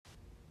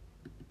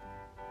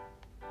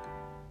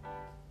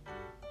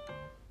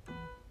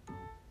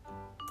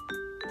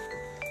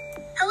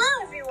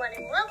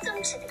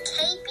Welcome to the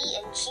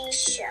KB&G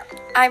Show.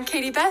 I'm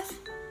Katie Beth.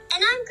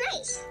 And I'm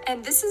Grace.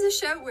 And this is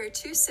a show where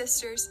two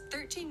sisters,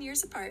 13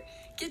 years apart,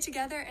 get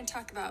together and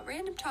talk about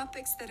random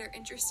topics that are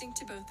interesting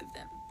to both of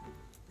them.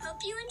 Hope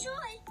you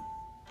enjoy.